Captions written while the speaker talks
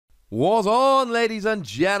What's on, ladies and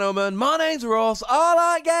gentlemen? My name's Ross, I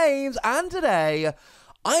like games, and today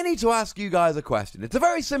I need to ask you guys a question. It's a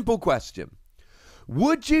very simple question.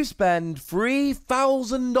 Would you spend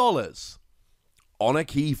 $3,000 on a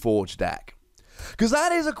Keyforge deck? Because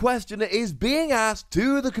that is a question that is being asked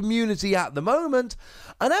to the community at the moment,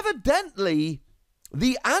 and evidently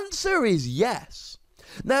the answer is yes.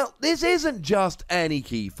 Now, this isn't just any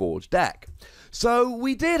Keyforge deck. So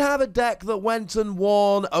we did have a deck that went and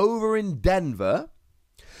won over in Denver.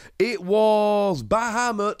 It was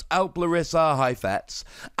Bahamut Alplarissa Heifetz,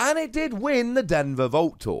 and it did win the Denver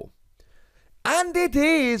Vault Tour. And it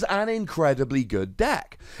is an incredibly good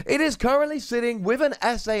deck. It is currently sitting with an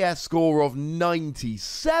SAS score of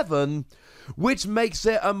 97, which makes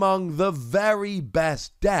it among the very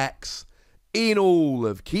best decks in all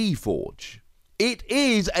of Keyforge. It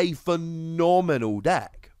is a phenomenal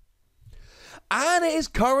deck. And it is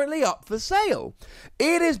currently up for sale.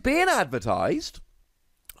 It is being advertised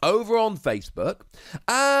over on Facebook,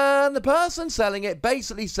 and the person selling it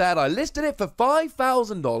basically said, I listed it for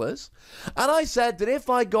 $5,000, and I said that if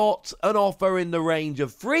I got an offer in the range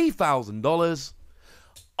of $3,000,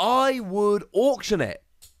 I would auction it.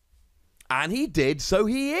 And he did, so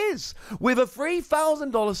he is, with a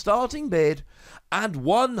 $3,000 starting bid and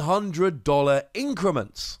 $100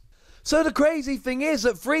 increments. So the crazy thing is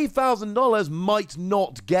that $3,000 might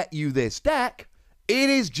not get you this deck. It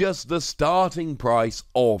is just the starting price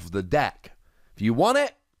of the deck. If you want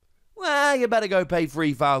it, well, you better go pay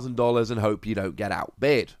 $3,000 and hope you don't get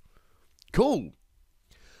outbid. Cool.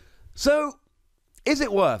 So, is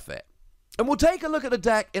it worth it? And we'll take a look at the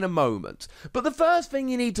deck in a moment. But the first thing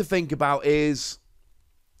you need to think about is,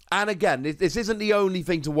 and again, this isn't the only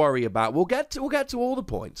thing to worry about. We'll get to all the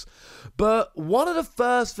points. But one of the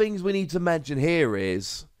first things we need to mention here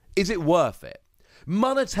is it worth it?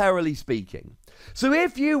 Monetarily speaking. So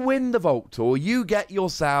if you win the Vault Tour, you get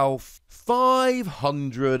yourself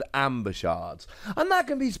 500 Amber Shards. And that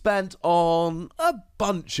can be spent on a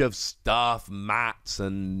bunch of stuff, mats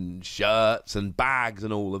and shirts and bags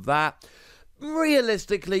and all of that.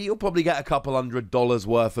 Realistically, you'll probably get a couple $100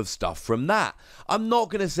 worth of stuff from that. I'm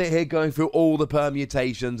not going to sit here going through all the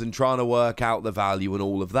permutations and trying to work out the value and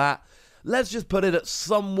all of that. Let's just put it at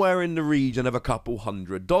somewhere in the region of a couple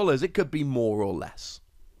 $100. It could be more or less.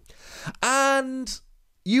 And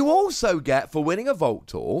you also get, for winning a Vault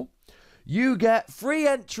Tour, you get free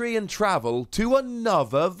entry and travel to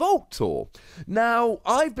another Vault Tour. Now,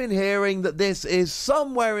 I've been hearing that this is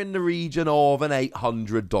somewhere in the region of an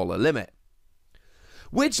 $800 limit.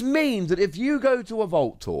 Which means that if you go to a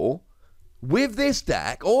Vault Tour with this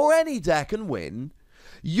deck, or any deck, and win,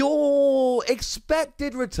 your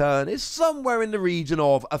expected return is somewhere in the region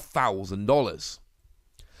of $1,000.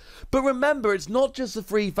 But remember, it's not just the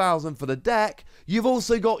 $3,000 for the deck, you've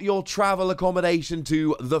also got your travel accommodation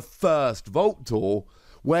to the first Vault Tour,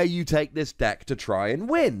 where you take this deck to try and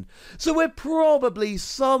win. So we're probably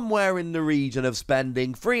somewhere in the region of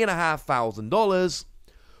spending $3,500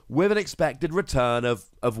 with an expected return of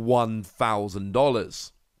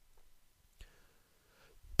 $1,000.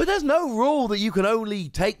 But there's no rule that you can only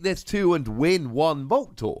take this to and win one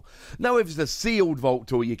Vault Tour. Now, if it's a sealed Vault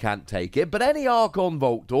Tour, you can't take it, but any Archon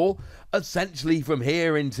Vault Tour, essentially from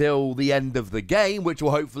here until the end of the game, which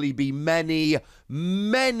will hopefully be many,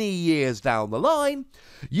 many years down the line,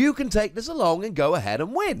 you can take this along and go ahead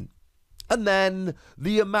and win. And then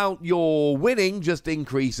the amount you're winning just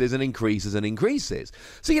increases and increases and increases.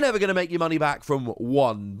 So you're never going to make your money back from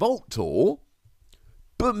one Vault Tour.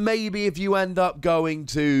 But maybe if you end up going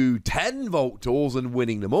to 10 Vault Tours and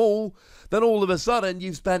winning them all, then all of a sudden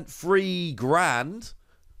you've spent $3,000,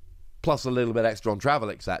 plus a little bit extra on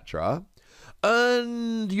travel, etc.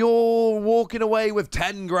 And you're walking away with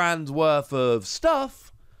 $10,000 worth of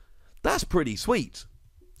stuff. That's pretty sweet.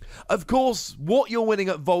 Of course, what you're winning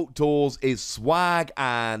at Vault Tours is swag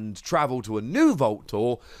and travel to a new Vault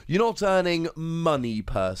Tour. You're not earning money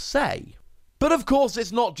per se. But of course,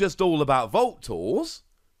 it's not just all about Vault Tours.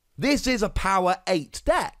 This is a Power 8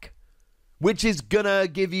 deck, which is gonna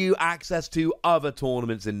give you access to other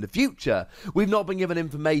tournaments in the future. We've not been given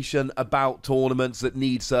information about tournaments that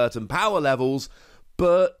need certain power levels,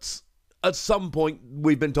 but at some point,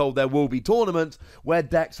 we've been told there will be tournaments where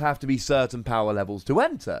decks have to be certain power levels to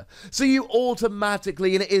enter. So you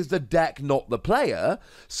automatically, and it is the deck, not the player,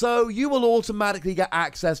 so you will automatically get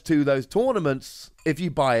access to those tournaments if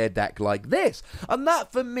you buy a deck like this. And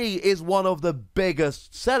that, for me, is one of the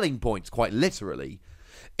biggest selling points, quite literally,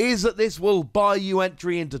 is that this will buy you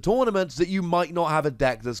entry into tournaments that you might not have a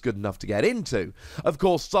deck that's good enough to get into. Of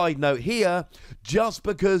course, side note here, just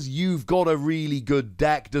because you've got a really good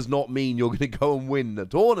deck does not mean you're going to go and win the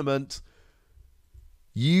tournament.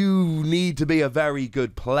 You need to be a very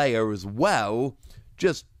good player as well,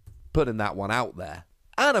 just putting that one out there.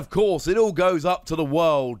 And of course, it all goes up to the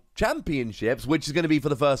World Championships, which is going to be for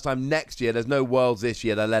the first time next year. There's no Worlds this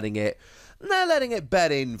year. They're letting it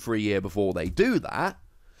bed in for a year before they do that.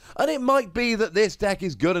 And it might be that this deck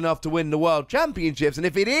is good enough to win the World Championships. And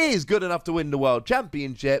if it is good enough to win the World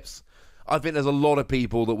Championships, I think there's a lot of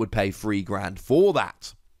people that would pay $3,000 for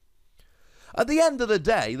that. At the end of the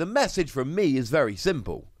day, the message from me is very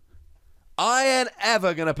simple. I ain't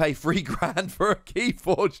ever going to pay $3,000 for a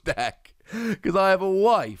Keyforge deck. Because I have a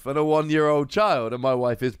wife and a 1-year-old child, and my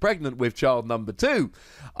wife is pregnant with child number 2.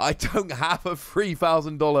 I don't have a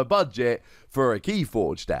 $3,000 budget for a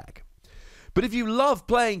Keyforge deck. But if you love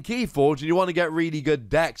playing Keyforge and you want to get really good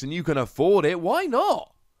decks and you can afford it, why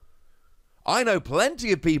not? I know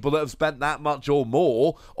plenty of people that have spent that much or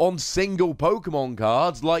more on single Pokemon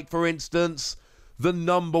cards, like, for instance, the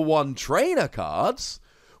 #1 trainer cards,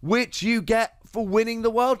 which you get for winning the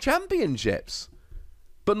World Championships.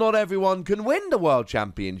 But not everyone can win the World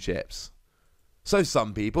Championships. So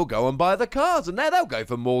some people go and buy the cards, and they'll go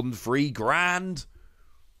for more than $3,000.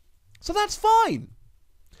 So that's fine.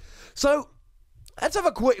 So let's have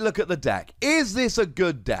a quick look at the deck. Is this a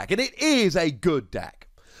good deck? And it is a good deck.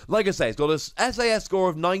 Like I say, it's got a SAS score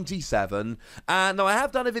of 97. And now I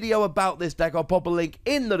have done a video about this deck. I'll pop a link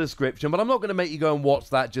in the description, but I'm not going to make you go and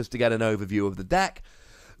watch that just to get an overview of the deck.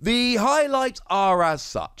 The highlights are as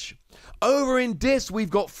such. Over in Dis, we've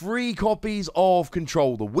got 3 copies of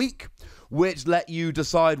Control the Weak, which let you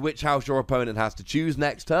decide which house your opponent has to choose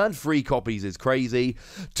next turn. 3 copies is crazy.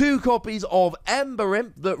 2 copies of Ember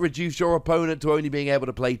Imp that reduce your opponent to only being able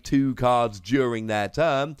to play 2 cards during their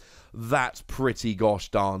turn. That's pretty gosh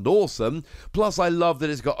darned awesome. Plus, I love that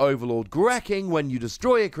it's got Overlord Grecking. When you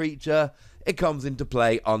destroy a creature, it comes into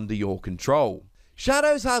play under your control.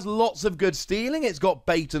 Shadows has lots of good stealing. It's got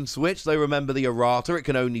bait and switch, so remember the errata, it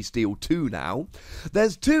can only steal 2 now.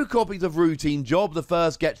 There's 2 copies of Routine Job. The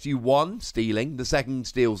first gets you 1 stealing, the second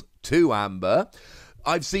steals 2 amber.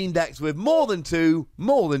 I've seen decks with more than 2.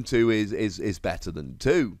 More than 2 is better than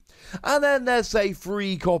 2. And then there's, say,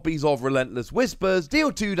 3 copies of Relentless Whispers.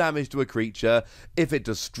 Deal 2 damage to a creature. If it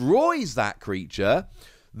destroys that creature,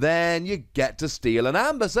 then you get to steal an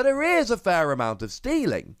amber. So there is a fair amount of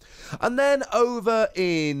stealing. And then over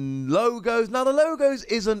in Logos, now the Logos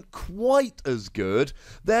isn't quite as good.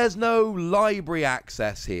 There's no library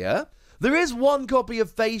access here. There is 1 copy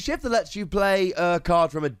of Phase Shift that lets you play a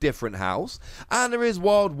card from a different house. And there is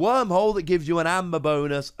Wild Wormhole that gives you an amber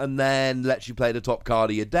bonus and then lets you play the top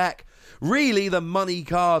card of your deck. Really, the money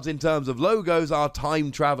cards in terms of Logos are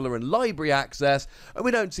Time Traveler and Library Access, and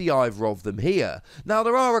we don't see either of them here. Now,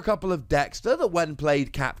 there are a couple of Dexter that when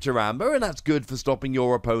played capture amber, and that's good for stopping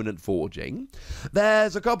your opponent forging.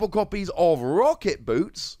 There's a couple copies of Rocket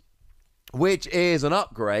Boots, which is an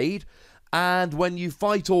upgrade, and when you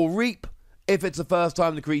fight or reap, if it's the first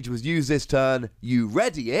time the creature was used this turn, you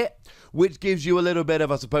ready it, which gives you a little bit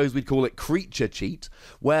of, I suppose we'd call it creature cheat,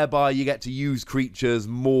 whereby you get to use creatures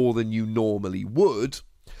more than you normally would.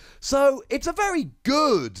 So it's a very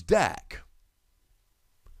good deck.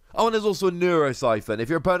 Oh, and there's also a Neurosiphon. If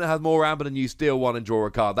your opponent has more amber than you, steal 1 and draw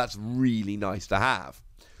a card. That's really nice to have.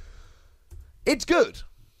 It's good.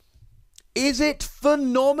 Is it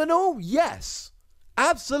phenomenal? Yes.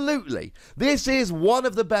 Absolutely. This is one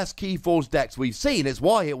of the best Keyforge decks we've seen. It's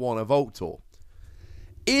why it won a Vault Tour.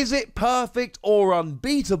 Is it perfect or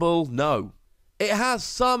unbeatable? No. It has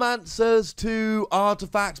some answers to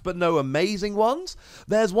artifacts, but no amazing ones.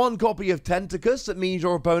 There's 1 copy of Tentacus that means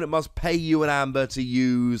your opponent must pay you an amber to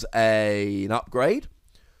use an upgrade.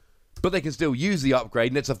 But they can still use the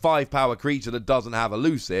upgrade, and it's a 5-power creature that doesn't have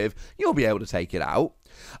elusive. You'll be able to take it out.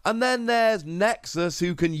 And then there's Nexus,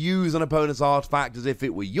 who can use an opponent's artifact as if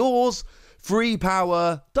it were yours. 3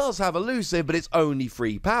 power, does have elusive, but it's only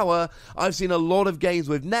 3 power. I've seen a lot of games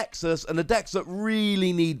with Nexus, and the decks that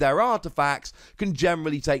really need their artifacts can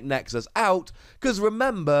generally take Nexus out, because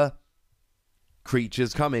remember,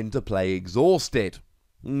 creatures come into play exhausted,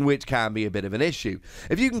 which can be a bit of an issue.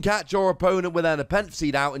 If you can catch your opponent with an Nepenthe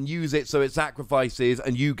Seed out and use it so it sacrifices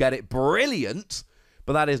and you get it, brilliant.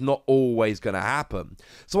 But that is not always going to happen.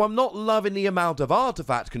 So I'm not loving the amount of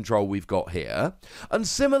artifact control we've got here. And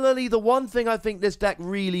similarly, the one thing I think this deck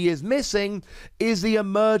really is missing is the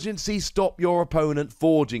emergency stop your opponent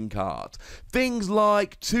forging card. Things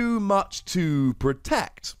like Too Much to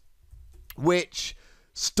Protect, which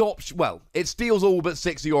well, it steals all but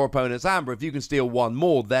 6 of your opponent's amber. If you can steal one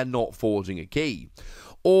more, they're not forging a key.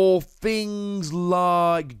 Or things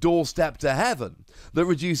like Doorstep to Heaven, that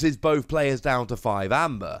reduces both players down to 5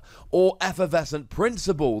 amber. Or Effervescent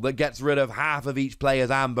Principle, that gets rid of half of each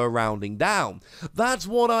player's amber rounding down. That's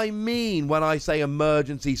what I mean when I say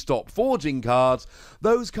emergency stop forging cards.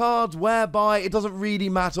 Those cards whereby it doesn't really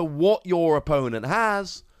matter what your opponent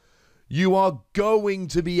has, you are going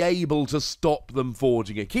to be able to stop them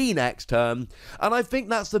forging a key next turn. And I think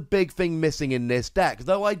that's the big thing missing in this deck,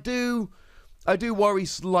 though I do worry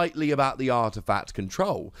slightly about the artifact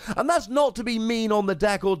control. And that's not to be mean on the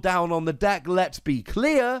deck or down on the deck, let's be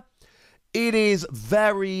clear. It is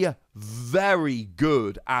very, very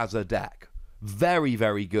good as a deck. Very,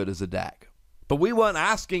 very good as a deck. But we weren't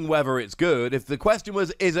asking whether it's good. If the question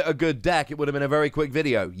was, is it a good deck, it would have been a very quick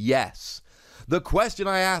video. Yes. The question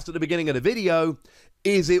I asked at the beginning of the video,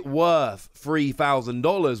 is it worth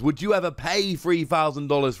 $3,000? Would you ever pay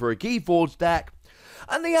 $3,000 for a Keyforge deck?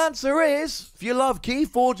 And the answer is, if you love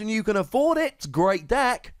Keyforge and you can afford it, it's a great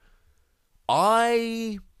deck.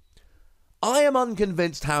 I am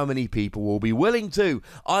unconvinced how many people will be willing to.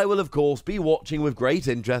 I will, of course, be watching with great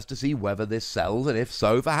interest to see whether this sells, and if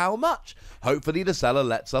so, for how much. Hopefully the seller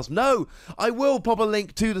lets us know. I will pop a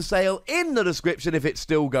link to the sale in the description if it's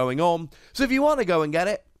still going on, so if you want to go and get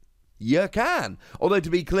it, you can. Although, to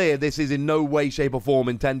be clear, this is in no way, shape or form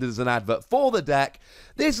intended as an advert for the deck.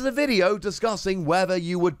 This is a video discussing whether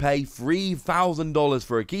you would pay $3,000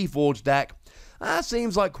 for a Keyforge deck. That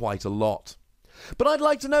seems like quite a lot. But I'd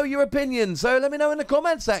like to know your opinion, so let me know in the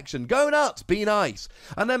comment section. Go nuts, be nice.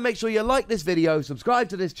 And then make sure you like this video, subscribe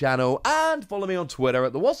to this channel, and follow me on Twitter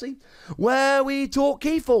at the Wossy, where we talk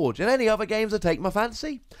Keyforge and any other games that take my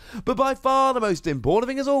fancy. But by far the most important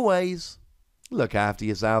thing, as always, look after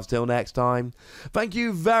yourselves till next time. Thank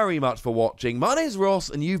you very much for watching. My name's Ross,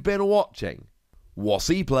 and you've been watching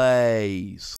Wossy Plays.